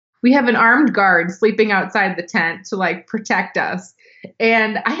we have an armed guard sleeping outside the tent to like protect us.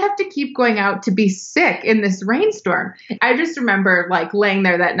 And I have to keep going out to be sick in this rainstorm. I just remember like laying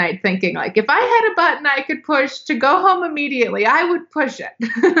there that night thinking like, if I had a button I could push to go home immediately, I would push it.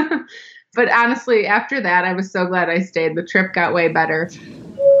 But honestly, after that, I was so glad I stayed. The trip got way better.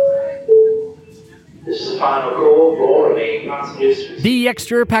 This is the final call for remaining passengers. The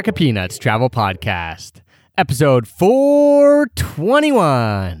Extra Pack of Peanuts Travel Podcast, episode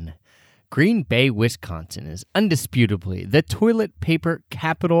 421. Green Bay, Wisconsin is undisputably the toilet paper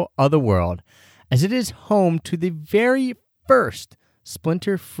capital of the world, as it is home to the very first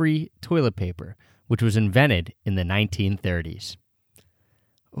splinter-free toilet paper, which was invented in the 1930s.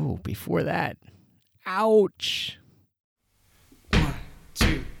 Oh, before that, ouch. 1,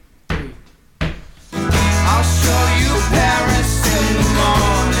 2, 3. I'll show you Paris in the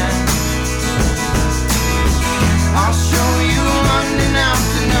morning. I'll show you London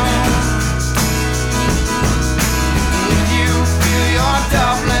afternoon. If you feel your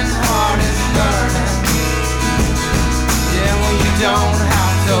Dublin heart is burning, yeah, well, you don't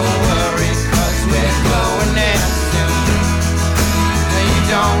have to worry, 'cause we're going there soon. And you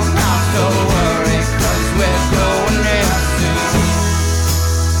don't have to worry, 'cause we're going there soon.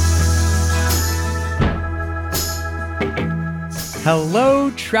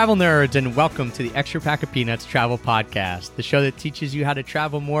 Hello, travel nerds, and welcome to the Extra Pack of Peanuts Travel Podcast, the show that teaches you how to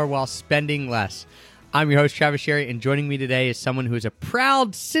travel more while spending less. I'm your host, Travis Sherry, and joining me today is someone who is a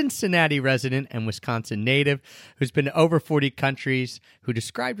proud Cincinnati resident and Wisconsin native, who's been to over 40 countries, who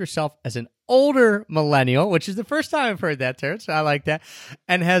described herself as an older millennial, which is the first time I've heard that term, so I like that,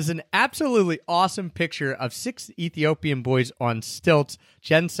 and has an absolutely awesome picture of 6 Ethiopian boys on stilts.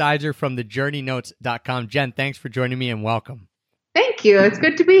 Jen Sizer from thejourneynotes.com. Jen, thanks for joining me and welcome. Thank you. It's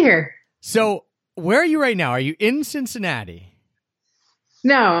good to be here. So, where are you right now? Are you in Cincinnati?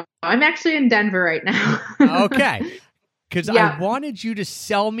 No, I'm actually in Denver right now. Okay. Because Yeah. I wanted you to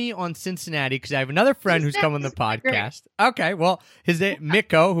sell me on Cincinnati because I have another friend who's come on the podcast. Okay. Well, his name,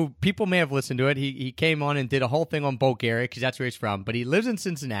 Mikko, who people may have listened to it. He came on and did a whole thing on Bulgaria because that's where he's from. But he lives in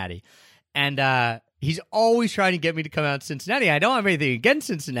Cincinnati. And he's always trying to get me to come out to Cincinnati. I don't have anything against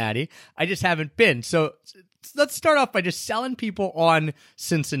Cincinnati. I just haven't been. So let's start off by just selling people on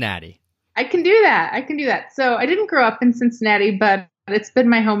Cincinnati. I can do that. So I didn't grow up in Cincinnati, but it's been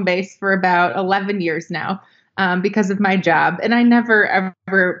my home base for about 11 years now because of my job. And I never,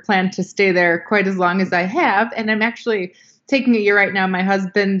 ever planned to stay there quite as long as I have. And I'm actually taking a year right now. My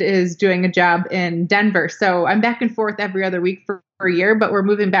husband is doing a job in Denver. So I'm back and forth every other week for a year, but we're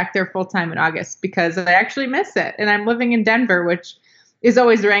moving back there full time in August because I actually miss it. And I'm living in Denver, which is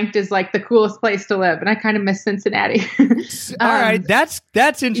always ranked as like the coolest place to live. And I kind of miss Cincinnati. All right. That's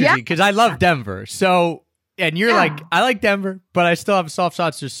interesting because I love Denver. So, and you're like, I like Denver, but I still have soft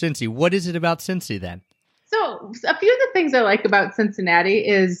spots for Cincy. What is it about Cincy then? So a few of the things I like about Cincinnati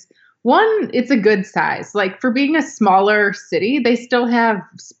is, one, it's a good size. Like for being a smaller city, they still have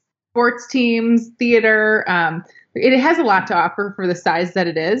sports teams, theater. It has a lot to offer for the size that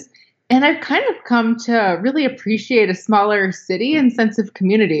it is. And I've kind of come to really appreciate a smaller city and sense of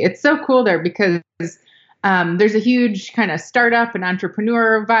community. It's so cool there because there's a huge kind of startup and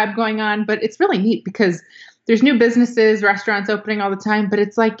entrepreneur vibe going on. But it's really neat because there's new businesses, restaurants opening all the time. But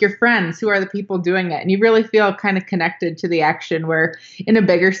it's like your friends who are the people doing it. And you really feel kind of connected to the action, where in a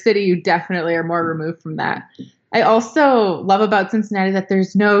bigger city, you definitely are more removed from that. I also love about Cincinnati that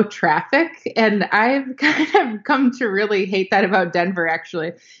there's no traffic, and I've kind of come to really hate that about Denver,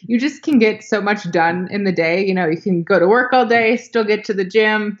 actually. You just can get so much done in the day. You know, you can go to work all day, still get to the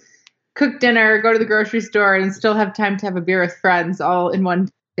gym, cook dinner, go to the grocery store, and still have time to have a beer with friends all in one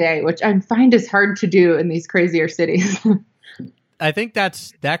day, which I find is hard to do in these crazier cities. I think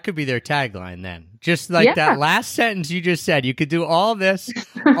that could be their tagline then. Just like that last sentence you just said, you could do all this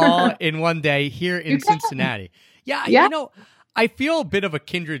all in one day here in Cincinnati. Yeah, you know, I feel a bit of a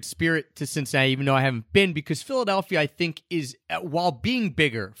kindred spirit to Cincinnati, even though I haven't been, because Philadelphia, I think, is, while being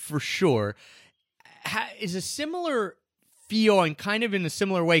bigger for sure, is a similar feel and kind of in a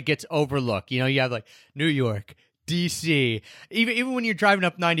similar way gets overlooked. You know, you have like New York, DC, even when you're driving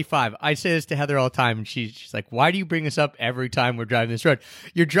up 95, I say this to Heather all the time, and she's like, why do you bring this up every time we're driving this road?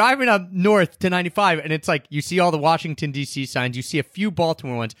 You're driving up north to 95, and it's like, you see all the Washington, DC signs, you see a few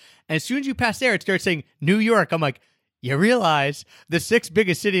Baltimore ones, and as soon as you pass there, it starts saying New York. I'm like, you realize the 6th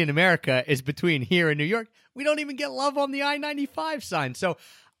biggest city in America is between here and New York? We don't even get love on the I-95 sign. So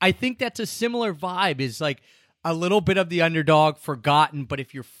I think that's a similar vibe, is like, a little bit of the underdog, forgotten, but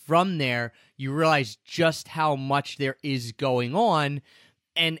if you're from there, you realize just how much there is going on,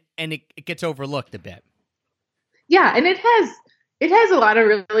 and it gets overlooked a bit. Yeah, and it has It has a lot of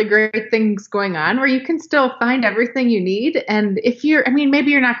really great things going on where you can still find everything you need. And if you're, I mean, maybe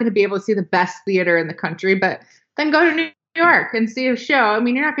you're not going to be able to see the best theater in the country, but then go to New York and see a show. I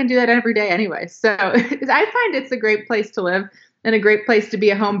mean, you're not going to do that every day anyway. So I find it's a great place to live and a great place to be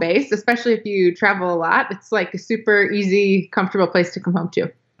a home base, especially if you travel a lot. It's like a super easy, comfortable place to come home to.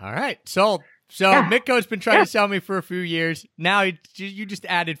 All right. So Mitko's been trying to sell me for a few years. Now you just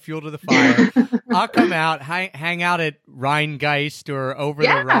added fuel to the fire. I'll come out, hang out at Rheingeist or over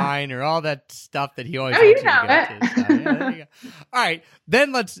the Rhine or all that stuff that he always wants to go to. So, there you go. All right.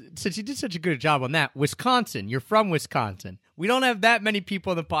 Then since you did such a good job on that, Wisconsin, you're from Wisconsin. We don't have that many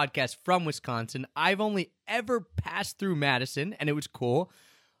people on the podcast from Wisconsin. I've only ever passed through Madison, and it was cool.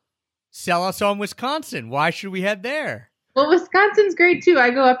 Sell us on Wisconsin. Why should we head there? Well, Wisconsin's great too.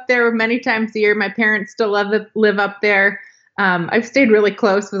 I go up there many times a year. My parents still live up there. I've stayed really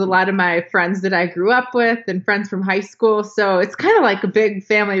close with a lot of my friends that I grew up with and friends from high school. So it's kind of like a big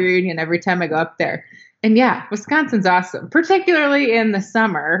family reunion every time I go up there. And yeah, Wisconsin's awesome, particularly in the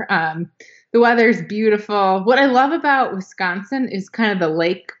summer. The weather's beautiful. What I love about Wisconsin is kind of the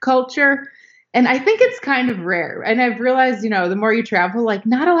lake culture. And I think it's kind of rare. And I've realized, the more you travel, like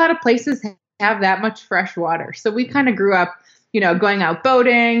not a lot of places have that much fresh water. So we kind of grew up, going out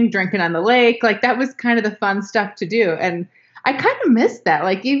boating, drinking on the lake. Like that was kind of the fun stuff to do. And I kind of miss that.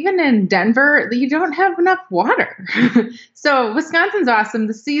 Like even in Denver, you don't have enough water. So Wisconsin's awesome.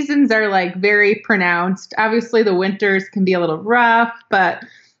 The seasons are like very pronounced. Obviously the winters can be a little rough, but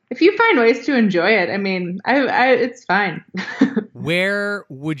if you find ways to enjoy it, I mean, it's fine. Where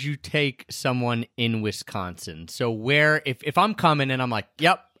would you take someone in Wisconsin? So if I'm coming and I'm like,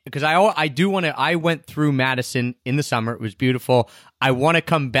 yep, because I do want to. I went through Madison in the summer. It was beautiful. I want to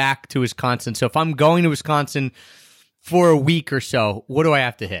come back to Wisconsin. So if I'm going to Wisconsin for a week or so, what do I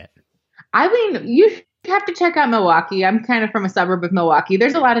have to hit? I mean, you have to check out Milwaukee. I'm kind of from a suburb of Milwaukee.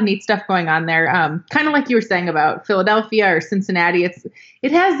 There's a lot of neat stuff going on there. Kind of like you were saying about Philadelphia or Cincinnati.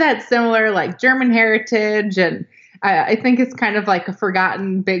 It has that similar like German heritage, and I think it's kind of like a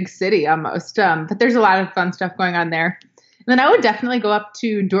forgotten big city almost. But there's a lot of fun stuff going on there. And then I would definitely go up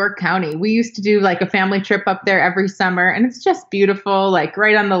to Door County. We used to do like a family trip up there every summer, and it's just beautiful, like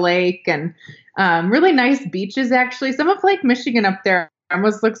right on the lake, and really nice beaches, actually. Some of Lake Michigan up there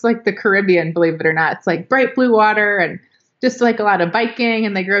almost looks like the Caribbean, believe it or not. It's like bright blue water and just like a lot of biking,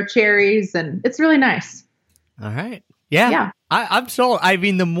 and they grow cherries, and it's really nice. All right. Yeah. I'm sold. I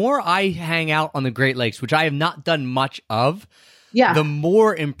mean, the more I hang out on the Great Lakes, which I have not done much of, the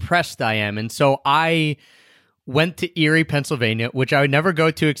more impressed I am. And so I went to Erie, Pennsylvania, which I would never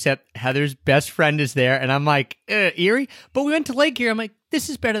go to except Heather's best friend is there. And I'm like, Erie? But we went to Lake Erie. I'm like, this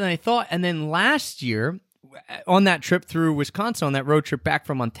is better than I thought. And then last year, on that trip through Wisconsin, on that road trip back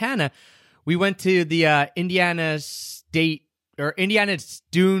from Montana, we went to the Indiana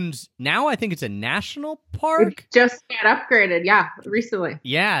Dunes. Now I think it's a national park. It just got upgraded, recently.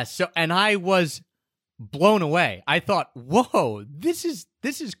 Yeah, and I was blown away. I thought, whoa, this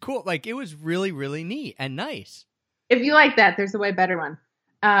is cool. Like it was really, really neat and nice. If you like that, there's a way better one.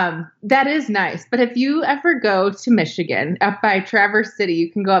 That is nice. But if you ever go to Michigan, up by Traverse City,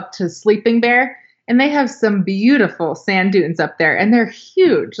 you can go up to Sleeping Bear, and they have some beautiful sand dunes up there, and they're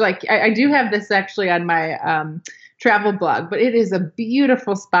huge. Like I do have this actually on my travel blog, but it is a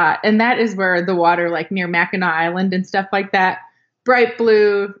beautiful spot. And that is where the water, like near Mackinac Island and stuff like that, bright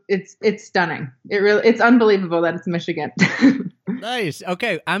blue. It's stunning. It's unbelievable that it's Michigan. Nice.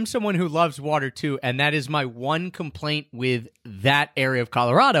 Okay. I'm someone who loves water too. And that is my one complaint with that area of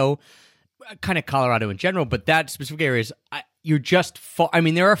Colorado, kind of Colorado in general, but that specific area is you're just, I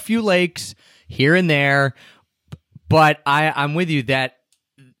mean, there are a few lakes here and there, but I'm with you that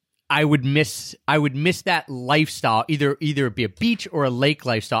I would miss that lifestyle, either it be a beach or a lake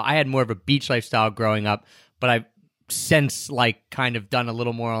lifestyle. I had more of a beach lifestyle growing up, but I've since like kind of done a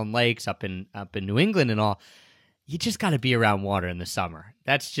little more on lakes up in New England and all. You just got to be around water in the summer.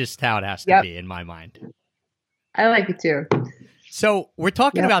 That's just how it has to be in my mind. I like it too. So we're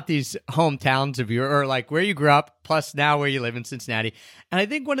talking about these hometowns of yours, or like where you grew up, plus now where you live in Cincinnati. And I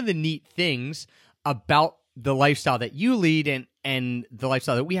think one of the neat things about the lifestyle that you lead and the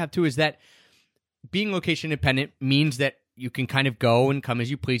lifestyle that we have too is that being location independent means that you can kind of go and come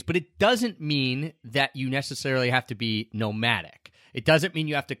as you please, but it doesn't mean that you necessarily have to be nomadic. It doesn't mean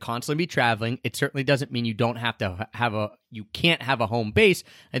you have to constantly be traveling. It certainly doesn't mean you don't have to you can't have a home base.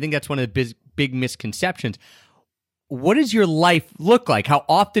 I think that's one of the big misconceptions. What does your life look like? How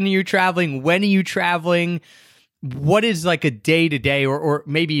often are you traveling? When are you traveling? What is like a day-to-day or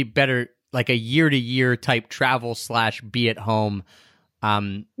maybe better, like a year-to-year type travel / be at home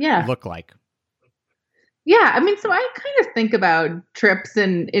look like? Yeah, I mean, so I kind of think about trips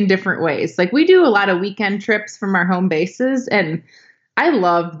in different ways. Like we do a lot of weekend trips from our home bases, and I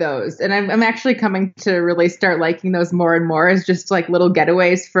love those. And I'm actually coming to really start liking those more and more as just like little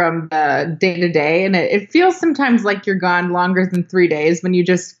getaways from the day to day. And it feels sometimes like you're gone longer than 3 days when you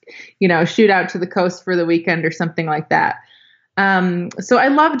just, shoot out to the coast for the weekend or something like that. So I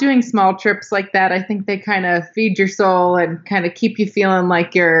love doing small trips like that. I think they kind of feed your soul and kind of keep you feeling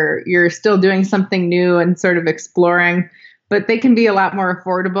like you're still doing something new and sort of exploring, but they can be a lot more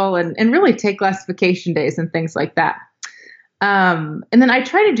affordable and really take less vacation days and things like that. And then I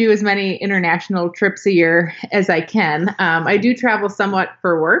try to do as many international trips a year as I can. I do travel somewhat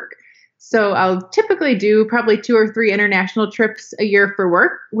for work. So I'll typically do probably 2 or 3 international trips a year for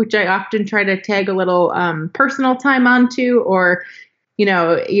work, which I often try to tag a little personal time onto, or,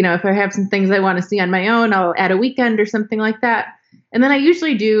 if I have some things I want to see on my own, I'll add a weekend or something like that. And then I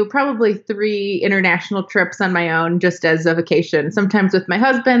usually do probably 3 international trips on my own just as a vacation, sometimes with my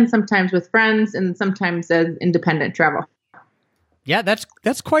husband, sometimes with friends, and sometimes as independent travel. Yeah, that's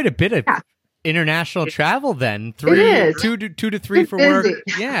quite a bit of international travel then. 2 to 3 it's for busy. work.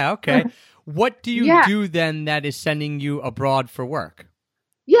 Yeah, okay. What do you do then that is sending you abroad for work?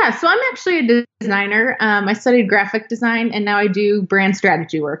 Yeah, so I'm actually a designer. I studied graphic design, and now I do brand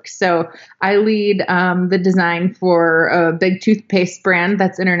strategy work. So I lead the design for a big toothpaste brand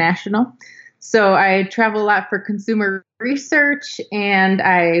that's international. So I travel a lot for consumer research, and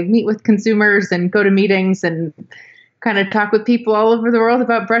I meet with consumers and go to meetings and kind of talk with people all over the world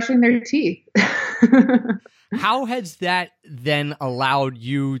about brushing their teeth. How has that then allowed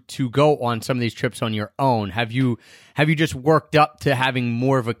you to go on some of these trips on your own? Have you just worked up to having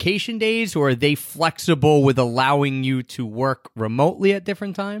more vacation days, or are they flexible with allowing you to work remotely at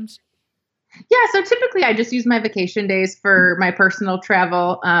different times? Yeah, so typically I just use my vacation days for my personal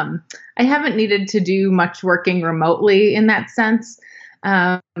travel. I haven't needed to do much working remotely in that sense.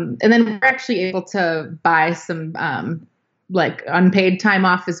 And then we're actually able to buy some like unpaid time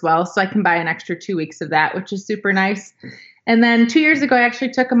off as well. So I can buy an extra 2 weeks of that, which is super nice. And then 2 years ago, I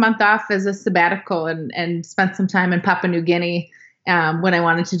actually took a month off as a sabbatical and spent some time in Papua New Guinea when I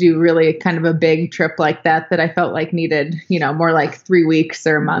wanted to do really kind of a big trip like that I felt like needed, more like 3 weeks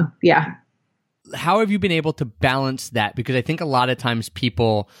or a month. Yeah. How have you been able to balance that? Because I think a lot of times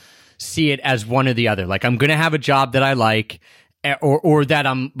people see it as one or the other. Like, I'm going to have a job that I like, or that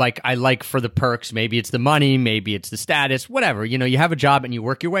I'm like, I like for the perks. Maybe it's the money, maybe it's the status, whatever. You have a job and you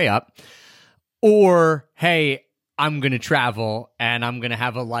work your way up. Or, hey, I'm going to travel and I'm going to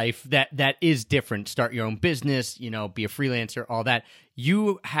have a life that is different. Start your own business, be a freelancer, all that.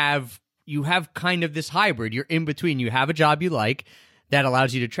 You have kind of this hybrid. You're in between. You have a job you like that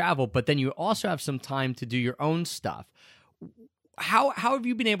allows you to travel, but then you also have some time to do your own stuff. How have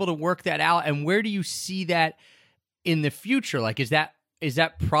you been able to work that out, and where do you see that in the future? Like, is that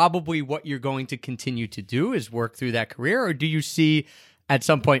probably what you're going to continue to do, is work through that career? Or do you see at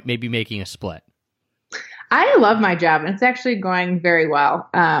some point maybe making a split? I love my job, and it's actually going very well.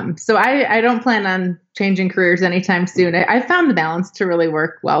 So I don't plan on changing careers anytime soon. I found the balance to really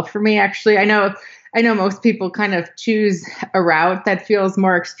work well for me, actually. I know most people kind of choose a route that feels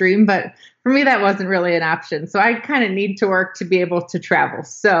more extreme, but for me, that wasn't really an option. So I kind of need to work to be able to travel.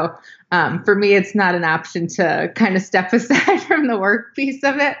 So for me, it's not an option to kind of step aside from the work piece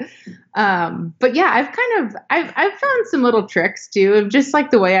of it. But yeah, I've found some little tricks too, of just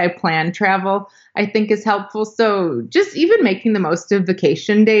like the way I plan travel, I think is helpful. So just even making the most of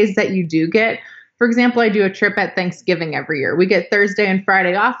vacation days that you do get. For example, I do a trip at Thanksgiving every year. We get Thursday and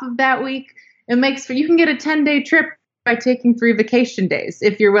Friday off of that week. It makes you can get a 10-day trip by taking 3 vacation days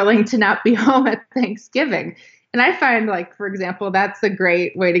if you're willing to not be home at Thanksgiving. And I find, like, for example, that's a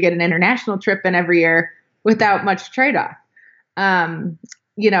great way to get an international trip in every year without much trade-off. And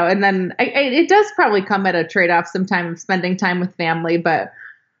then it does probably come at a trade-off sometime of spending time with family, but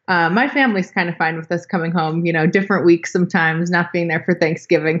my family's kind of fine with us coming home, different weeks sometimes, not being there for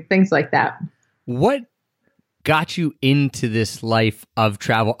Thanksgiving, things like that. What got you into this life of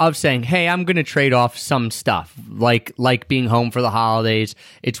travel, of saying, hey, I'm going to trade off some stuff, like being home for the holidays?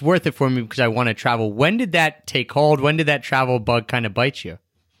 It's worth it for me because I want to travel. When did that take hold? When did that travel bug kind of bite you?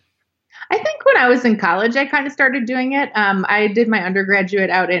 I think when I was in college, I kind of started doing it. I did my undergraduate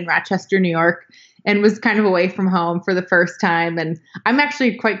out in Rochester, New York, and was kind of away from home for the first time. And I'm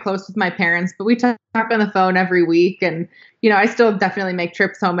actually quite close with my parents, but we talk on the phone every week. And, I still definitely make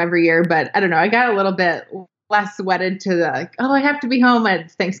trips home every year, but I don't know, I got a little bit less wedded to the, I have to be home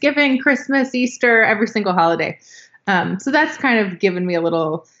at Thanksgiving, Christmas, Easter, every single holiday. So that's kind of given me a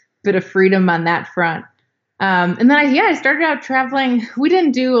little bit of freedom on that front. And then I started out traveling. We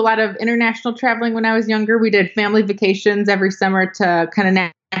didn't do a lot of international traveling when I was younger. We did family vacations every summer to kind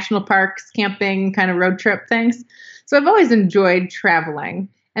of national parks, camping, kind of road trip things. So I've always enjoyed traveling,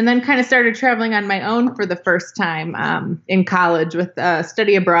 and then kind of started traveling on my own for the first time in college with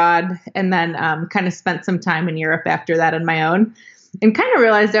study abroad, and then kind of spent some time in Europe after that on my own, and kind of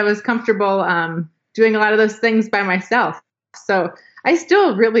realized I was comfortable doing a lot of those things by myself. So I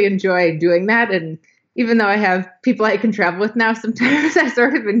still really enjoy doing that. And even though I have people I can travel with now, sometimes I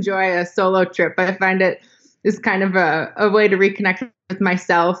sort of enjoy a solo trip. I find it is kind of a way to reconnect with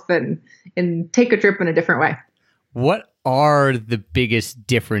myself and take a trip in a different way. What are the biggest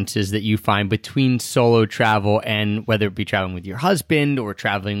differences that you find between solo travel and whether it be traveling with your husband or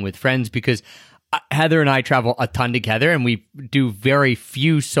traveling with friends? Because Heather and I travel a ton together, and we do very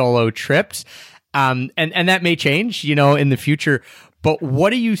few solo trips. And that may change, in the future. But what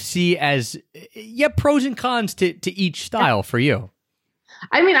do you see as, pros and cons to each style for you?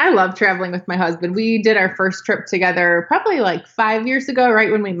 I mean, I love traveling with my husband. We did our first trip together probably like 5 years ago,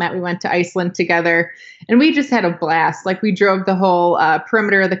 right when we met. We went to Iceland together, and we just had a blast. Like, we drove the whole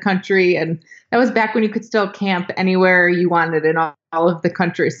perimeter of the country, and that was back when you could still camp anywhere you wanted in all of the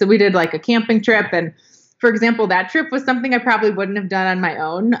country. So we did like a camping trip, and for example, that trip was something I probably wouldn't have done on my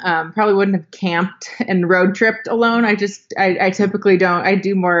own. Probably wouldn't have camped and road tripped alone. I typically don't. I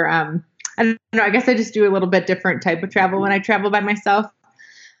do more, I don't know, I guess I just do a little bit different type of travel when I travel by myself.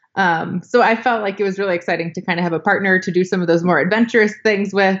 So I felt like it was really exciting to kind of have a partner to do some of those more adventurous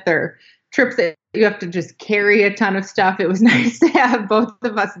things with, or trips that you have to just carry a ton of stuff. It was nice to have both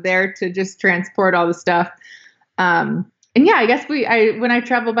of us there to just transport all the stuff. And yeah, I guess when I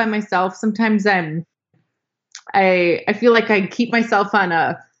travel by myself, sometimes I feel like I keep myself on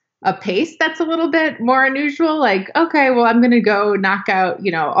a pace that's a little bit more unusual. Like, okay, well, I'm going to go knock out,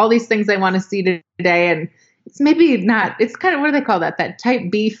 all these things I want to see today. And it's maybe not, it's kind of, what do they call that? That type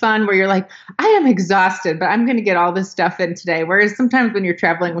B fun where you're like, I am exhausted, but I'm going to get all this stuff in today. Whereas sometimes when you're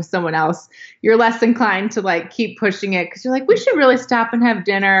traveling with someone else, you're less inclined to like keep pushing it, because you're like, we should really stop and have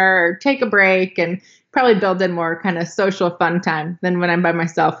dinner or take a break, and probably build in more kind of social fun time than when I'm by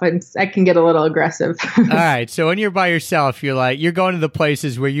myself. I can get a little aggressive. All right. So when you're by yourself, you're going to the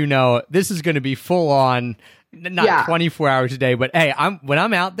places where this is going to be full on, not 24 hours a day, but hey, when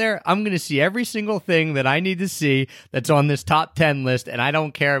I'm out there, I'm going to see every single thing that I need to see that's on this top 10 list. And I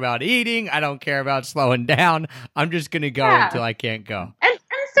don't care about eating. I don't care about slowing down. I'm just going to go until I can't go. And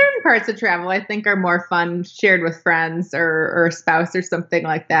certain parts of travel, I think, are more fun shared with friends or a spouse or something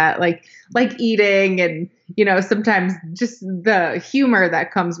like that. Like eating, and, sometimes just the humor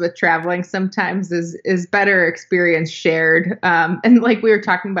that comes with traveling sometimes is better experience shared. And like we were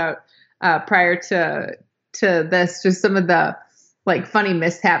talking about prior to this, just some of the like funny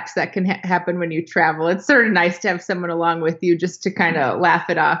mishaps that can happen when you travel. It's sort of nice to have someone along with you just to kind of laugh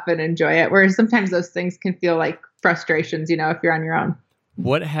it off and enjoy it. Whereas sometimes those things can feel like frustrations, if you're on your own.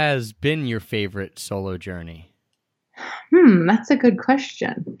 What has been your favorite solo journey? That's a good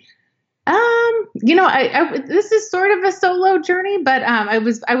question. This is sort of a solo journey, but I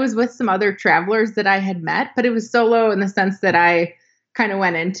was with some other travelers that I had met, but it was solo in the sense that I kind of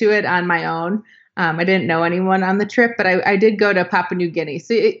went into it on my own. I didn't know anyone on the trip, but I did go to Papua New Guinea.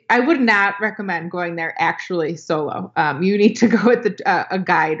 So I would not recommend going there actually solo. You need to go with a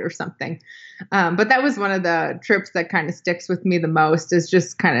guide or something. But that was one of the trips that kind of sticks with me the most, is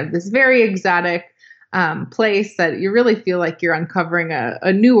just kind of this very exotic place that you really feel like you're uncovering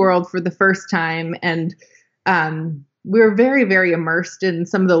a new world for the first time. And we were very, very immersed in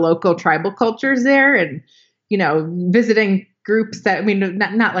some of the local tribal cultures there, and, visiting groups that,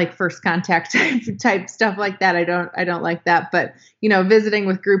 not like first contact type stuff like that. I don't like that, but, visiting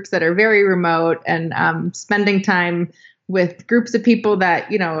with groups that are very remote, and spending time with groups of people that,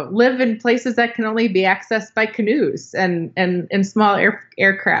 live in places that can only be accessed by canoes and small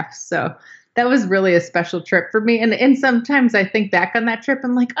aircraft. So that was really a special trip for me. And sometimes I think back on that trip,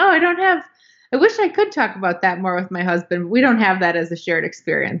 I'm like, oh, I wish I could talk about that more with my husband. We don't have that as a shared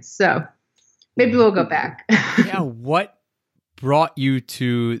experience. So maybe we'll go back. Yeah. What brought you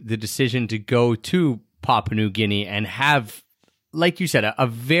to the decision to go to Papua New Guinea and have, like you said, a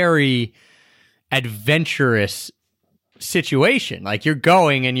very adventurous situation? Like, you're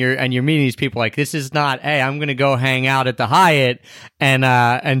going and you're meeting these people. Like, this is not, hey, I'm going to go hang out at the Hyatt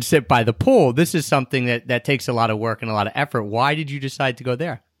and sit by the pool. This is something that takes a lot of work and a lot of effort. Why did you decide to go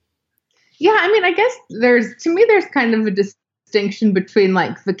there? Yeah, I guess there's kind of a distinction between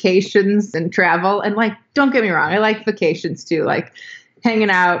like vacations and travel. And like, don't get me wrong, I like vacations too, like hanging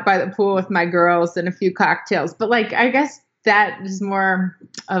out by the pool with my girls and a few cocktails. But like, I guess that is more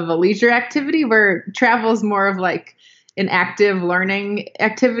of a leisure activity, where travel is more of like an active learning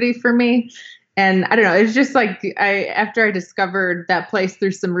activity for me. And I don't know, it's just like after I discovered that place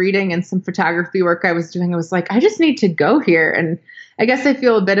through some reading and some photography work I was doing, I was like, I just need to go here. And I guess I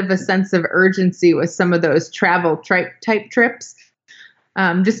feel a bit of a sense of urgency with some of those travel type trips.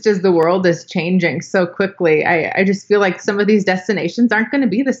 Just as the world is changing so quickly, I just feel like some of these destinations aren't going to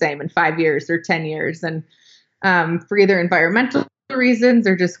be the same in 5 years or 10 years. And for either environmental reasons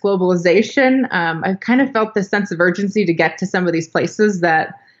or just globalization, I've kind of felt this sense of urgency to get to some of these places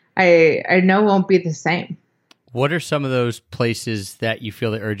that I know won't be the same. What are some of those places that you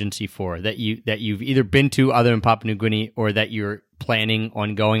feel the urgency for, that you've either been to other than Papua New Guinea, or that you're planning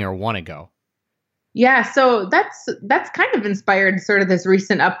on going or want to go? Yeah, so that's kind of inspired sort of this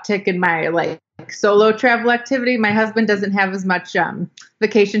recent uptick in my like solo travel activity. My husband doesn't have as much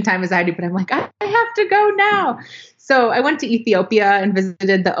vacation time as I do, but I'm like, I have to go now. So I went to Ethiopia and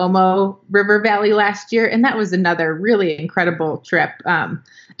visited the Omo River Valley last year, and that was another really incredible trip.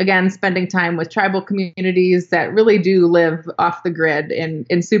 Again, spending time with tribal communities that really do live off the grid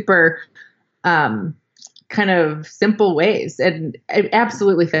in super kind of simple ways, and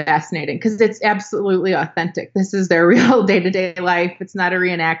absolutely fascinating because it's absolutely authentic. This is their real day-to-day life. It's not a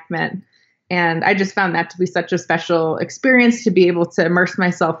reenactment. And I just found that to be such a special experience, to be able to immerse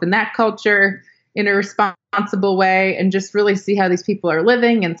myself in that culture in a responsible way and just really see how these people are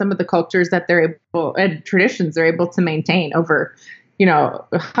living and some of the cultures that they're able and traditions they're able to maintain over,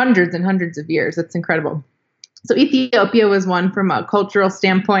 hundreds and hundreds of years. It's incredible. So Ethiopia was one from a cultural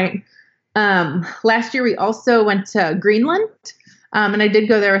standpoint. Last year we also went to Greenland. And I did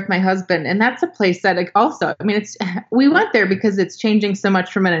go there with my husband, and that's a place that we went there because it's changing so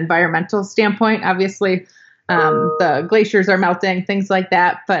much from an environmental standpoint. Obviously, the glaciers are melting, things like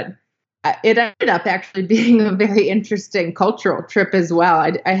that, but it ended up actually being a very interesting cultural trip as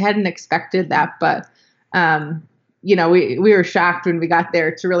well. I hadn't expected that, but, we were shocked when we got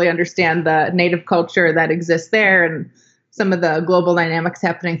there to really understand the native culture that exists there and some of the global dynamics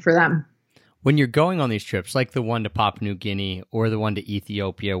happening for them. When you're going on these trips, like the one to Papua New Guinea or the one to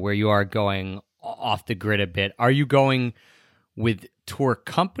Ethiopia, where you are going off the grid a bit, are you going with tour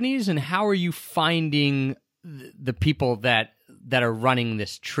companies, and how are you finding the people that are running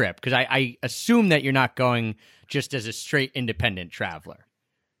this trip? Because I assume that you're not going just as a straight independent traveler.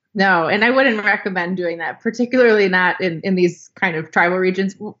 No, and I wouldn't recommend doing that, particularly not in these kind of tribal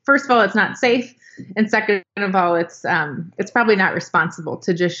regions. First of all, it's not safe, and second of all, it's probably not responsible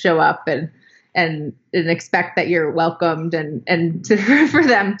to just show up and expect that you're welcomed and for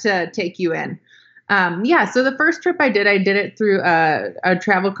them to take you in. So the first trip I did it through a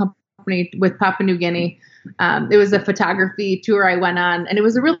travel company with Papua New Guinea. It was a photography tour I went on, and it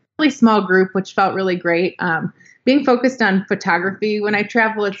was a really small group, which felt really great. Being focused on photography when I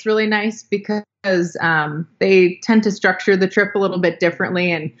travel, it's really nice because they tend to structure the trip a little bit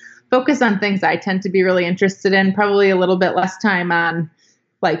differently and focus on things I tend to be really interested in, probably a little bit less time on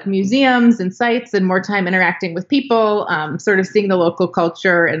like museums and sites and more time interacting with people, sort of seeing the local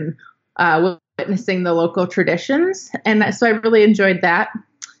culture and witnessing the local traditions. And so I really enjoyed that.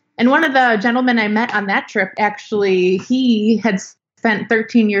 And one of the gentlemen I met on that trip, actually, he had spent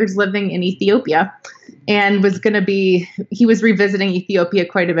 13 years living in Ethiopia and he was revisiting Ethiopia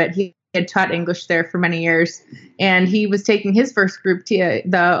quite a bit. He had taught English there for many years, and he was taking his first group to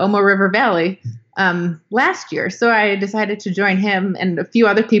the Omo River Valley last year. So I decided to join him, and a few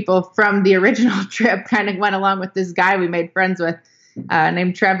other people from the original trip kind of went along with this guy we made friends with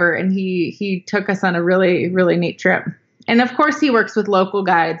named Trevor, and he took us on a really, really neat trip. And of course, he works with local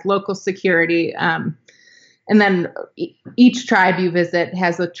guides, local security, and then each tribe you visit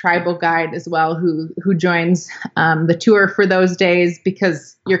has a tribal guide as well who joins the tour for those days,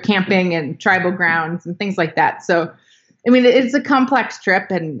 because you're camping in tribal grounds and things like that. So, I mean, it's a complex trip,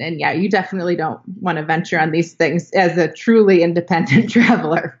 and yeah, you definitely don't want to venture on these things as a truly independent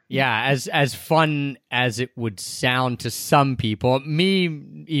traveler. Yeah, as fun as it would sound to some people,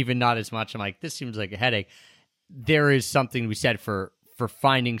 me even not as much. I'm like, this seems like a headache. There is something to be said for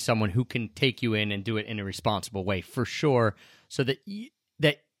finding someone who can take you in and do it in a responsible way, for sure, so that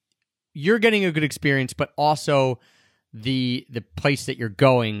you're getting a good experience, but also the place that you're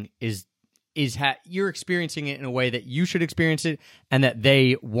going is you're experiencing it in a way that you should experience it, and that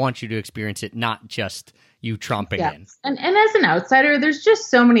they want you to experience it, not just you tromping in. And as an outsider, there's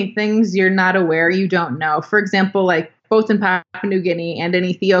just so many things you're not aware, you don't know. For example, like both in Papua New Guinea and in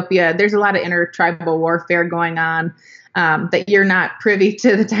Ethiopia, there's a lot of intertribal warfare going on. that you're not privy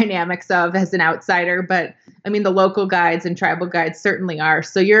to the dynamics of as an outsider. But I mean, the local guides and tribal guides certainly are.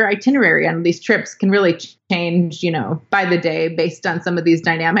 So your itinerary on these trips can really change, by the day based on some of these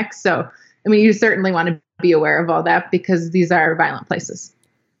dynamics. So, I mean, you certainly want to be aware of all that because these are violent places.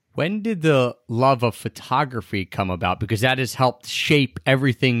 When did the love of photography come about? Because that has helped shape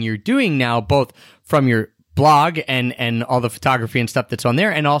everything you're doing now, both from your blog and all the photography and stuff that's on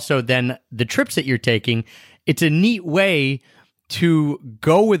there, and also then the trips that you're taking. It's a neat way to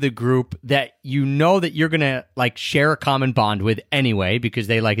go with a group that that you're going to like share a common bond with anyway, because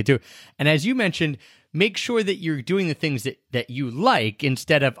they like it too. And as you mentioned, make sure that you're doing the things that you like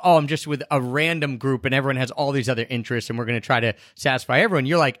instead of, I'm just with a random group and everyone has all these other interests and we're going to try to satisfy everyone.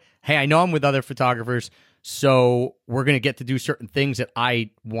 You're like, hey, I know I'm with other photographers, so we're going to get to do certain things that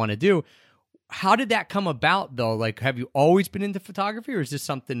I want to do. How did that come about though? Like, have you always been into photography or is this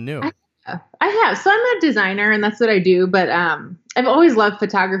something new? I have. So I'm a designer and that's what I do, but I've always loved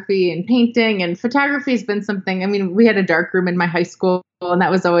photography and painting, and photography has been something. I mean, we had a dark room in my high school and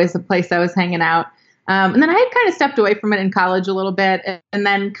that was always a place I was hanging out. And then I had kind of stepped away from it in college a little bit and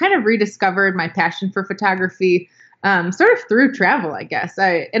then kind of rediscovered my passion for photography sort of through travel, I guess.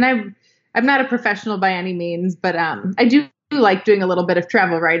 I'm not a professional by any means, but I do like doing a little bit of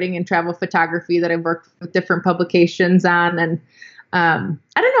travel writing and travel photography that I've worked with different publications on. And I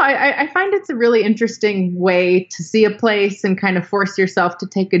don't know, I find it's a really interesting way to see a place and kind of force yourself to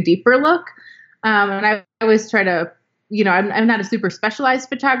take a deeper look. And I always try to, I'm not a super specialized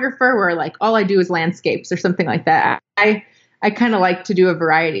photographer where like all I do is landscapes or something like that. I kind of like to do a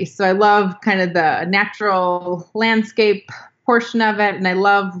variety. So I love kind of the natural landscape portion of it, and I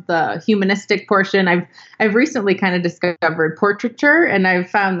love the humanistic portion. I've recently kind of discovered portraiture, and I've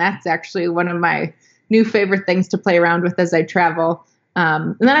found that's actually one of my new favorite things to play around with as I travel.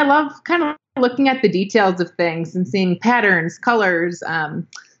 And then I love kind of looking at the details of things and seeing patterns, colors,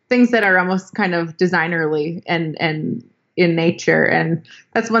 things that are almost kind of designerly and in nature. And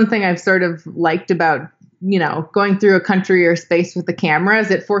that's one thing I've sort of liked about, going through a country or space with the camera,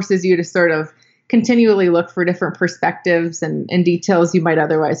 is it forces you to sort of continually look for different perspectives and details you might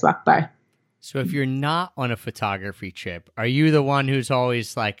otherwise walk by. So if you're not on a photography trip, are you the one who's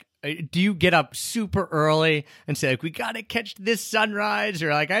always like, do you get up super early and say, like, we got to catch this sunrise,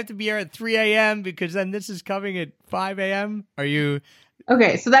 or like, I have to be here at 3 a.m. because then this is coming at 5 a.m.? Are you...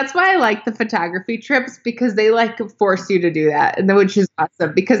 Okay, so that's why I like the photography trips, because they like force you to do that, and which is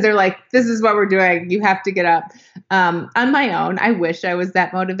awesome, because they're like, this is what we're doing. You have to get up. On my own, I wish I was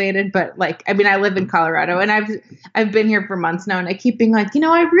that motivated, but like, I mean, I live in Colorado, and I've been here for months now, and I keep being like,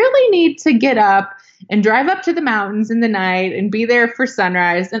 I really need to get up and drive up to the mountains in the night and be there for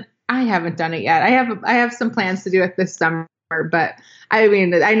sunrise, and I haven't done it yet. I have some plans to do it this summer, but I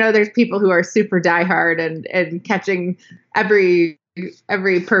mean, I know there's people who are super diehard and catching every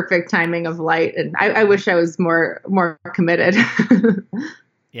perfect timing of light, and I wish I was more committed.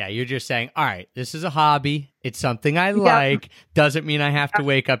 Yeah, you're just saying, all right, this is a hobby. It's something I like. Doesn't mean I have to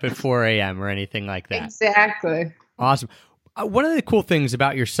wake up at 4 a.m. or anything like that. Exactly. Awesome. One of the cool things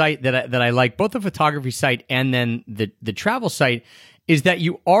about your site that I like, both the photography site and then the travel site, is that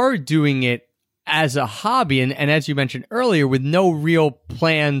you are doing it as a hobby. And as you mentioned earlier, with no real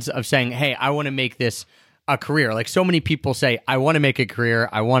plans of saying, hey, I want to make this a career. Like so many people say, I want to make a career.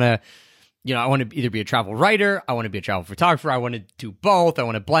 I want to either be a travel writer. I want to be a travel photographer. I want to do both. I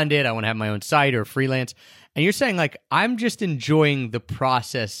want to blend it. I want to have my own site or freelance. And you're saying like, I'm just enjoying the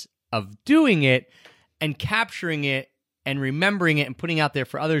process of doing it and capturing it and remembering it and putting it out there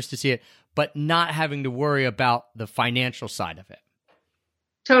for others to see it, but not having to worry about the financial side of it.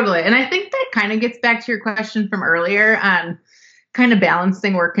 Totally. And I think that kind of gets back to your question from earlier on kind of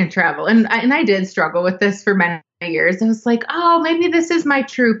balancing work and travel. And I did struggle with this for many years. I was like, oh, maybe this is my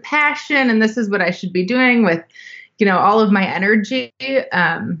true passion and this is what I should be doing with, all of my energy.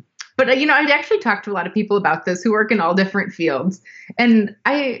 But I'd actually talked to a lot of people about this who work in all different fields. And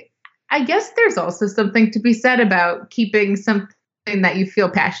I guess there's also something to be said about keeping something that you feel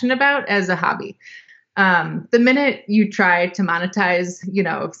passionate about as a hobby. The minute you try to monetize,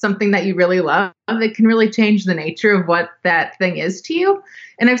 something that you really love, it can really change the nature of what that thing is to you.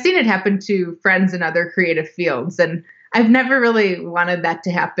 And I've seen it happen to friends in other creative fields. And I've never really wanted that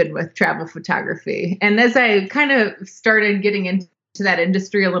to happen with travel photography. And as I kind of started getting into that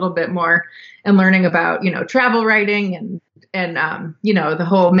industry a little bit more and learning about, travel writing and the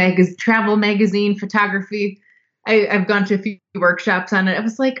whole travel magazine photography, I've gone to a few workshops on it. I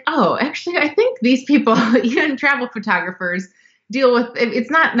was like, oh, actually, I think these people, even travel photographers, deal with,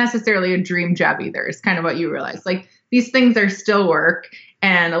 it's not necessarily a dream job either. It's kind of what you realize. Like these things are still work.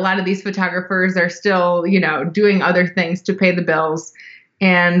 And a lot of these photographers are still, doing other things to pay the bills.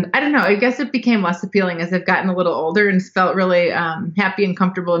 And I don't know, I guess it became less appealing as I've gotten a little older and felt really happy and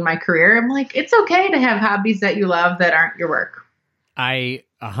comfortable in my career. I'm like, it's okay to have hobbies that you love that aren't your work. I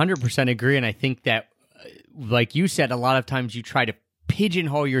 100% agree. And I think that, like you said, a lot of times you try to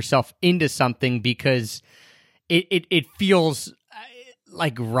pigeonhole yourself into something because it feels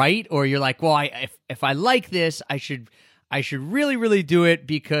like right, or you're like, well, if I like this, I should really, really do it,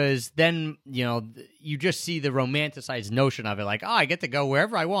 because then, you just see the romanticized notion of it. Like, I get to go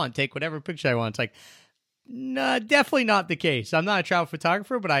wherever I want, take whatever picture I want. It's like, no, definitely not the case. I'm not a travel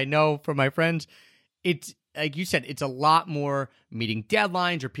photographer, but I know from my friends, it's like you said, it's a lot more meeting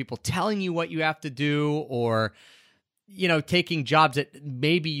deadlines or people telling you what you have to do, or, taking jobs that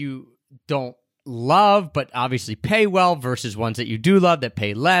maybe you don't love, but obviously pay well, versus ones that you do love that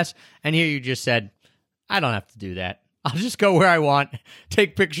pay less. And here you just said, I don't have to do that. I'll just go where I want,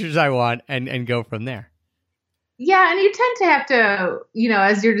 take pictures I want, and go from there. Yeah, and you tend to have to,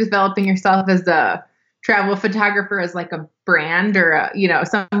 as you're developing yourself as a travel photographer, as like a brand or,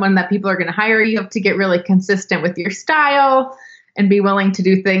 someone that people are going to hire, you have to get really consistent with your style and be willing to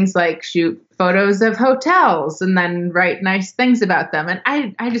do things like shoot photos of hotels and then write nice things about them. And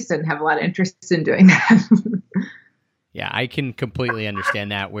I just didn't have a lot of interest in doing that. Yeah, I can completely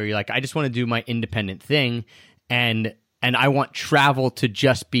understand that, where you're like, I just want to do my independent thing. And I want travel to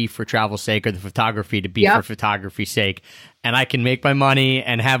just be for travel's sake, or the photography to be for photography's sake. And I can make my money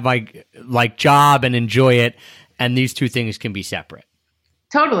and have my job and enjoy it. And these two things can be separate.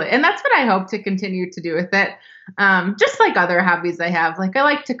 Totally. And that's what I hope to continue to do with it. Just like other hobbies I have. Like, I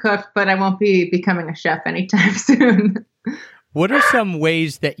like to cook, but I won't be becoming a chef anytime soon. What are some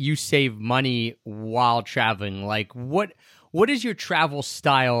ways that you save money while traveling? Like, what does your travel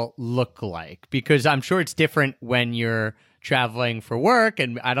style look like? Because I'm sure it's different when you're traveling for work,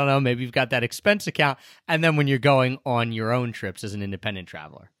 and I don't know, maybe you've got that expense account, and then when you're going on your own trips as an independent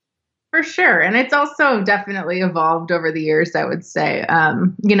traveler. For sure. And it's also definitely evolved over the years, I would say.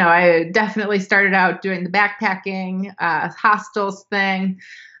 I definitely started out doing the backpacking, hostels thing,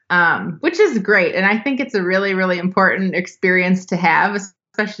 which is great. And I think it's a really, really important experience to have,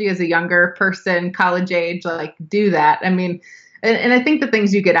 especially as a younger person, college age, like, do that. I mean, and I think the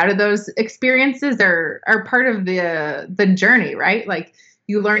things you get out of those experiences are part of the journey, right? Like,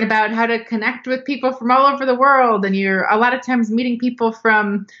 you learn about how to connect with people from all over the world, and you're a lot of times meeting people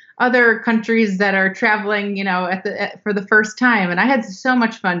from other countries that are traveling, for the first time. And I had so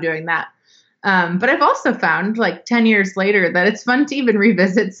much fun doing that. But I've also found, like, 10 years later, that it's fun to even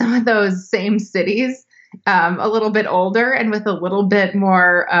revisit some of those same cities a little bit older and with a little bit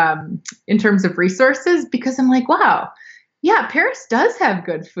more in terms of resources, because I'm like, wow, yeah, Paris does have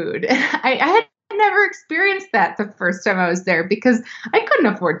good food. And I had never experienced that the first time I was there, because I couldn't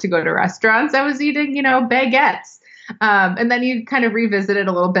afford to go to restaurants. I was eating, baguettes. And then you kind of revisit it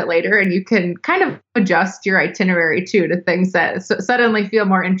a little bit later, and you can kind of adjust your itinerary too to things that suddenly feel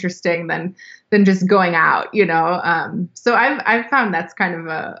more interesting than just going out, So I've found that's kind of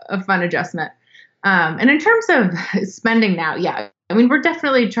a fun adjustment. And in terms of spending now, yeah, I mean, we're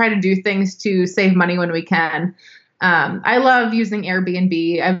definitely trying to do things to save money when we can. I love using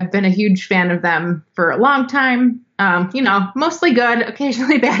Airbnb. I've been a huge fan of them for a long time. Mostly good,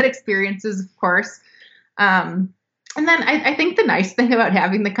 occasionally bad experiences, of course. And then I think the nice thing about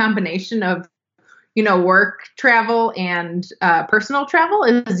having the combination of, work travel and personal travel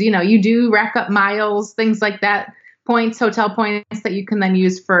is, you do rack up miles, things like that, points, hotel points that you can then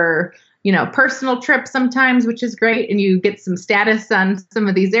use for, personal trips sometimes, which is great. And you get some status on some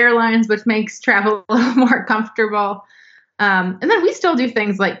of these airlines, which makes travel a little more comfortable. And then we still do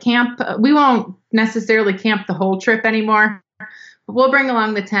things like camp. We won't necessarily camp the whole trip anymore. We'll bring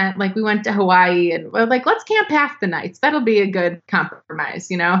along the tent. Like, we went to Hawaii, and we're like, let's camp half the nights. That'll be a good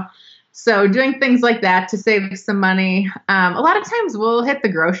compromise, So doing things like that to save some money. A lot of times we'll hit the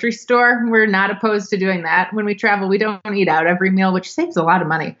grocery store. We're not opposed to doing that. When we travel, we don't eat out every meal, which saves a lot of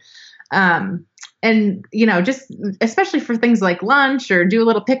money. And, just especially for things like lunch or do a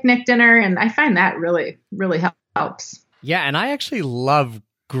little picnic dinner. And I find that really, really helps. Yeah. And I actually love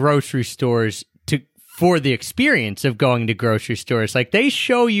grocery stores for the experience of going to grocery stores. Like, they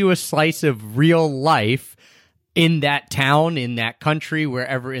show you a slice of real life in that town, in that country,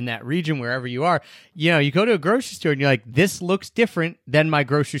 wherever, in that region, wherever you are. You go to a grocery store and you're like, this looks different than my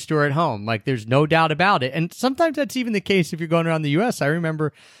grocery store at home. Like, there's no doubt about it. And sometimes that's even the case if you're going around the U.S. I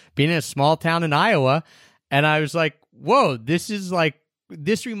remember being in a small town in Iowa, and I was like, whoa,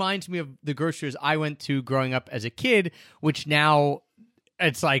 this reminds me of the groceries I went to growing up as a kid, which now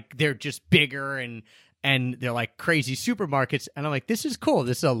it's like they're just bigger and and they're like crazy supermarkets. And I'm like, this is cool.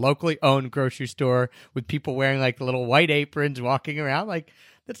 This is a locally owned grocery store with people wearing like the little white aprons walking around. Like,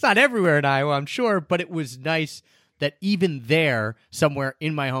 that's not everywhere in Iowa, I'm sure, but it was nice that even there, somewhere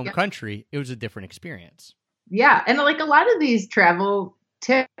in my home country, it was a different experience. Yeah. And like a lot of these travel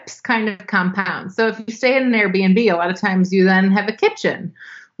tips kind of compound. So if you stay in an Airbnb, a lot of times you then have a kitchen,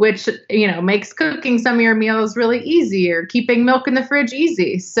 which, you know, makes cooking some of your meals really easy, or keeping milk in the fridge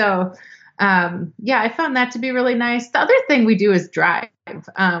easy. So, I found that to be really nice. The other thing we do is drive.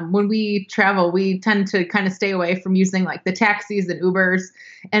 When we travel, we tend to kind of stay away from using like the taxis and Ubers,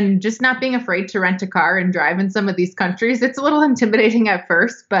 and just not being afraid to rent a car and drive in some of these countries. It's a little intimidating at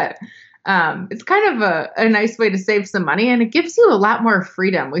first, but it's kind of a nice way to save some money, and it gives you a lot more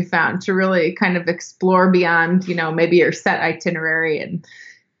freedom, we found, to really kind of explore beyond, you know, maybe your set itinerary, and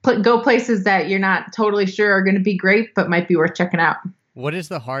go places that you're not totally sure are going to be great, but might be worth checking out. What is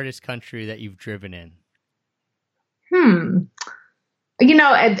the hardest country that you've driven in? You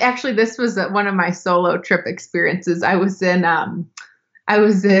know, actually, this was one of my solo trip experiences. I was in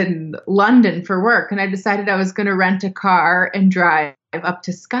London for work, and I decided I was going to rent a car and drive up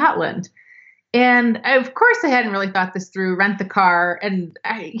to Scotland. And of course, I hadn't really thought this through. Rent the car, and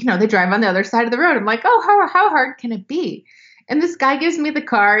they drive on the other side of the road. I'm like, oh, how hard can it be? And this guy gives me the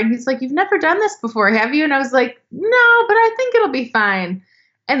car, and he's like, "You've never done this before, have you?" And I was like, "No, but I think it'll be fine."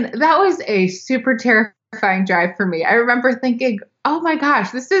 And that was a super terrifying drive for me. I remember thinking, "Oh my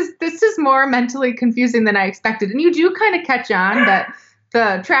gosh, this is more mentally confusing than I expected." And you do kind of catch on that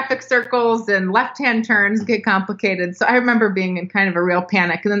the traffic circles and left-hand turns get complicated. So I remember being in kind of a real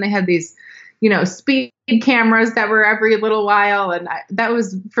panic. And then they had these, speed cameras that were every little while. And that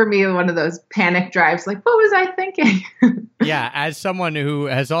was, for me, one of those panic drives. Like, what was I thinking? Yeah, as someone who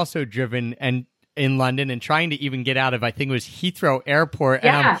has also driven in London and trying to even get out of, I think it was Heathrow Airport.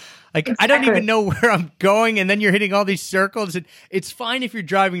 And I'm like, exactly. I don't even know where I'm going. And then you're hitting all these circles. And it's fine if you're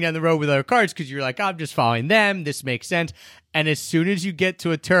driving down the road with other cars, because you're like, I'm just following them. This makes sense. And as soon as you get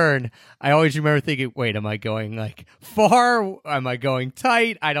to a turn, I always remember thinking, wait, am I going like far? Am I going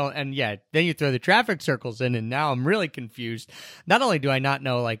tight? Then you throw the traffic circles in, and now I'm really confused. Not only do I not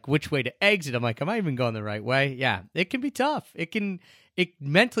know like which way to exit, I'm like, am I even going the right way? Yeah, it can be tough. It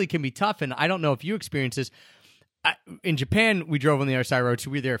mentally can be tough. And I don't know if you experience this. In Japan, we drove on the other side of the road,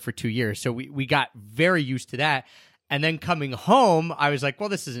 so we were there for 2 years. So we got very used to that. And then coming home, I was like, well,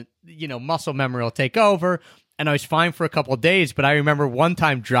 this isn't, muscle memory will take over. And I was fine for a couple of days, but I remember one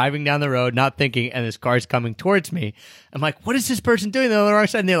time driving down the road, not thinking, and this car's coming towards me. I'm like, what is this person doing? They're on the wrong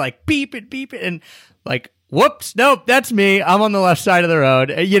side. And they're like, beep it. And like, whoops, nope, that's me. I'm on the left side of the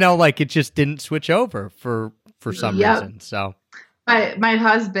road. It just didn't switch over for some reason. So my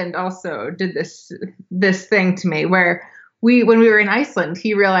husband also did this thing to me where when we were in Iceland,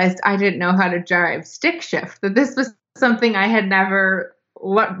 he realized I didn't know how to drive stick shift, that this was something I had never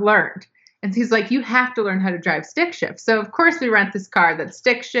learned. And he's like, you have to learn how to drive stick shift. So, of course, we rent this car that's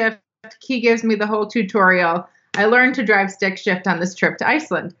stick shift. He gives me the whole tutorial. I learned to drive stick shift on this trip to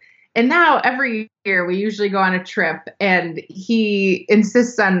Iceland. And now every year we usually go on a trip, and he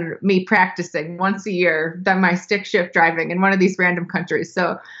insists on me practicing once a year my stick shift driving in one of these random countries.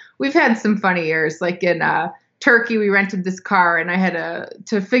 So we've had some funny years, like in Turkey, we rented this car, and I had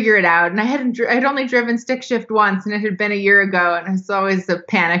to figure it out. And I'd only driven stick shift once, and it had been a year ago, and it's always a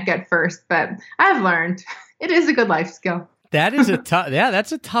panic at first, but I've learned. It is a good life skill. That is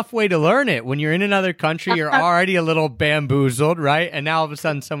that's a tough way to learn it. When you're in another country, you're already a little bamboozled, right? And now all of a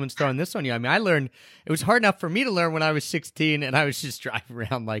sudden someone's throwing this on you. I mean, I learned, it was hard enough for me to learn when I was 16, and I was just driving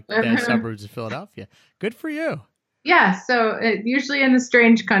around like the suburbs of Philadelphia. Good for you. Yeah, so usually in a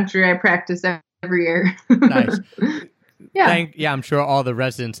strange country, I practice every year. Nice. Yeah. I'm sure all the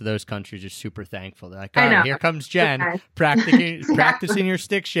residents of those countries are super thankful. They're like, all right, here comes Jen practicing your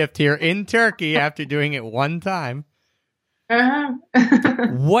stick shift here in Turkey after doing it one time.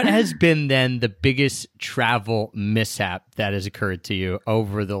 What has been then the biggest travel mishap that has occurred to you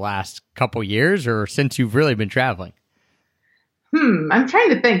over the last couple years, or since you've really been traveling? I'm trying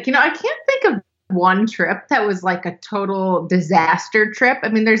to think. I can't think of one trip that was like a total disaster trip. I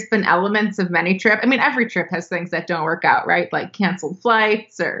mean, there's been elements of many trips. I mean, every trip has things that don't work out, right? Like canceled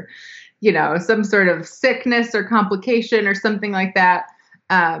flights, or, some sort of sickness or complication or something like that.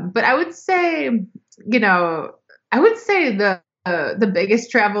 But I would say, the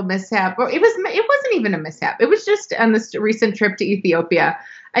biggest travel mishap, or it wasn't even a mishap. It was just on this recent trip to Ethiopia.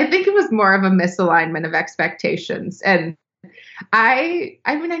 I think it was more of a misalignment of expectations. And I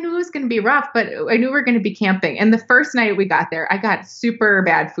knew it was going to be rough, but I knew we were going to be camping. And the first night we got there, I got super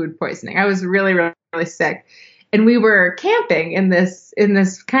bad food poisoning. I was really, really, really sick. and we were camping in this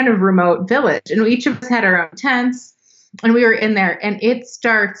kind of remote village, and each of us had our own tents, and we were in there, and it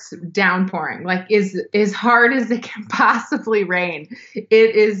starts downpouring, like as hard as it can possibly rain.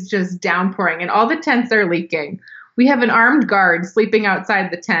 It is just downpouring, and all the tents are leaking. We have an armed guard sleeping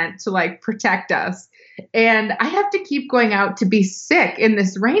outside the tent to like protect us. And I have to keep going out to be sick in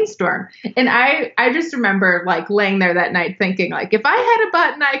this rainstorm. And I just remember like laying there that night thinking, like, if I had a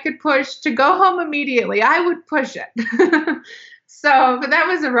button I could push to go home immediately, I would push it. But that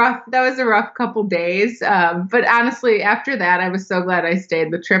was a rough couple days. But honestly, after that, I was so glad I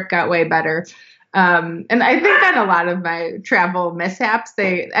stayed. The trip got way better. And I think on a lot of my travel mishaps,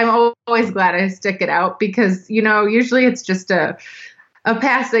 I'm always glad I stick it out because, usually it's just a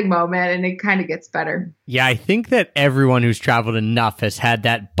passing moment and it kind of gets better. Yeah, I think that everyone who's traveled enough has had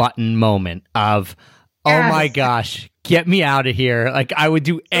that button moment of, yes, oh my gosh, get me out of here. Like I would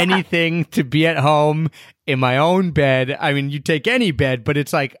do anything to be at home in my own bed. I mean, you take any bed, but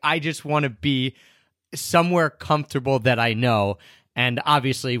it's like, I just want to be somewhere comfortable that I know. And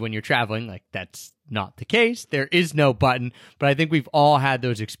obviously when you're traveling, like that's not the case. There is no button, but I think we've all had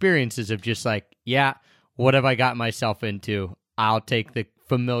those experiences of just like, yeah, what have I got myself into? I'll take the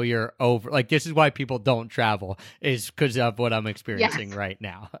familiar over. Like this is why people don't travel, is because of what I'm experiencing right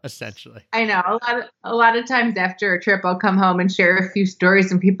now, essentially. I know a lot of times after a trip, I'll come home and share a few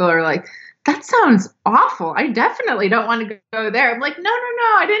stories and people are like, that sounds awful. I definitely don't want to go there. I'm like, no.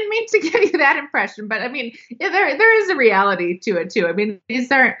 I didn't mean to give you that impression. But I mean, there is a reality to it too. I mean,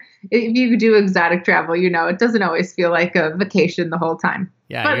 these aren't, if you do exotic travel, it doesn't always feel like a vacation the whole time.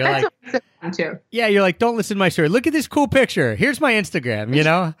 Yeah, but you're that's like, what it's too. Yeah, you're like, don't listen to my story. Look at this cool picture. Here's my Instagram,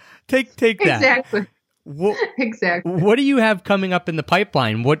 Take that. Exactly. Exactly. What do you have coming up in the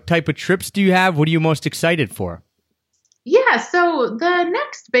pipeline? What type of trips do you have? What are you most excited for? Yeah, so the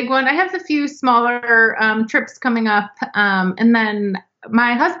next big one, I have a few smaller trips coming up. And then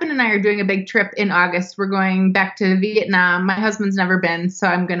my husband and I are doing a big trip in August. We're going back to Vietnam. My husband's never been, so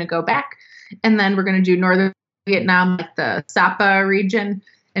I'm going to go back. And then we're going to do northern Vietnam, like the Sapa region,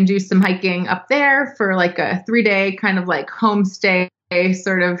 and do some hiking up there for like a 3-day kind of like homestay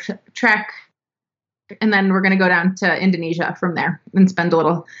sort of trek. And then we're going to go down to Indonesia from there and spend a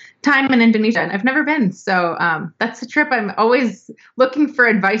little time in Indonesia. And I've never been. So that's a trip I'm always looking for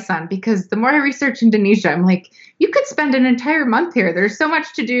advice on, because the more I research Indonesia, I'm like, you could spend an entire month here. There's so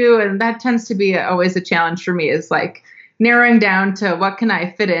much to do. And that tends to be always a challenge for me, is like narrowing down to what can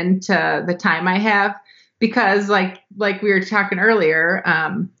I fit into the time I have. Because like we were talking earlier,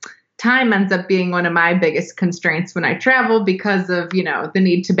 time ends up being one of my biggest constraints when I travel, because of, the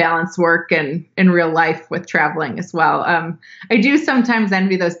need to balance work and in real life with traveling as well. I do sometimes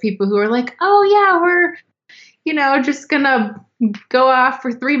envy those people who are like, oh yeah, we're, just gonna go off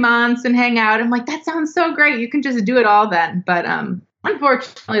for 3 months and hang out. I'm like, that sounds so great. You can just do it all then. But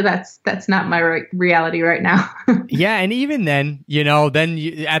unfortunately, that's not my reality right now. Yeah, and even then,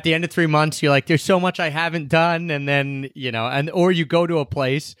 at the end of 3 months, you're like, there's so much I haven't done, and then or you go to a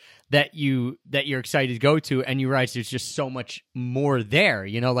place that you're excited to go to, and you realize there's just so much more there.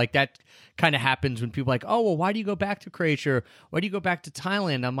 Like that kind of happens when people are like, oh, well, why do you go back to Croatia? Or why do you go back to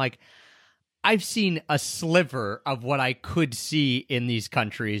Thailand? I'm like, I've seen a sliver of what I could see in these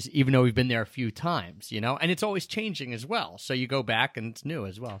countries, even though we've been there a few times, and it's always changing as well. So you go back and it's new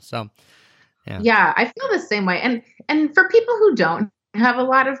as well. So, yeah, I feel the same way. And for people who don't have a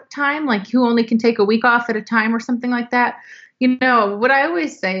lot of time, like who only can take a week off at a time or something like that, what I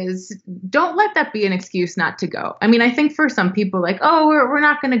always say is don't let that be an excuse not to go. I mean, I think for some people like, oh, we're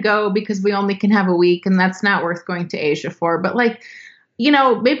not going to go because we only can have a week and that's not worth going to Asia for. But like,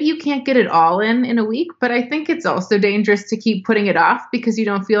 maybe you can't get it all in a week, but I think it's also dangerous to keep putting it off because you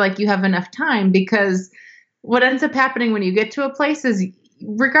don't feel like you have enough time, because what ends up happening when you get to a place is,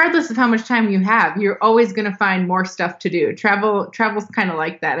 regardless of how much time you have, you're always going to find more stuff to do. Travel's kind of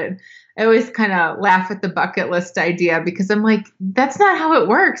like that. And I always kind of laugh at the bucket list idea, because I'm like, that's not how it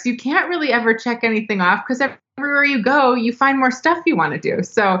works. You can't really ever check anything off, because everywhere you go, you find more stuff you want to do.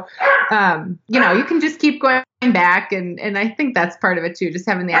 So, you can just keep going back. And I think that's part of it too. Just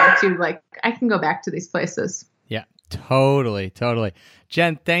having the attitude, like, I can go back to these places. Yeah, totally.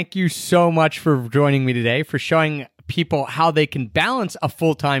 Jen, thank you so much for joining me today, for showing people how they can balance a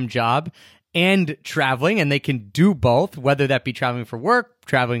full-time job and traveling, and they can do both, whether that be traveling for work,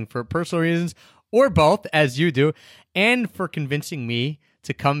 traveling for personal reasons, or both, as you do, and for convincing me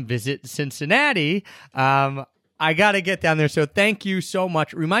to come visit Cincinnati. I got to get down there. So thank you so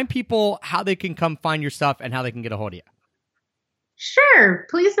much. Remind people how they can come find your stuff and how they can get a hold of you. Sure.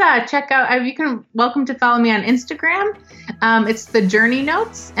 Please check out. Welcome to follow me on Instagram. It's The Journey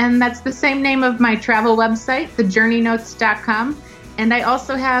Notes, and that's the same name of my travel website, thejourneynotes.com. And I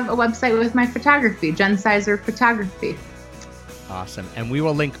also have a website with my photography, Jen Sizer Photography. Awesome. And we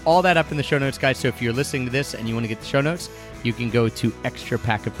will link all that up in the show notes, guys. So if you're listening to this and you want to get the show notes, you can go to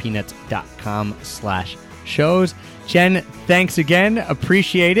extrapackofpeanuts.com/shows. Jen, thanks again.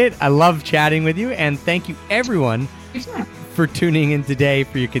 Appreciate it. I love chatting with you. And thank you, everyone, for tuning in today,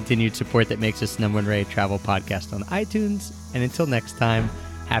 for your continued support that makes us #1 rated travel podcast on iTunes. And until next time,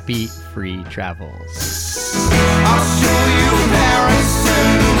 happy free travels. I'll show you Paris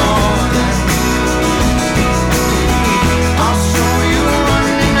soon.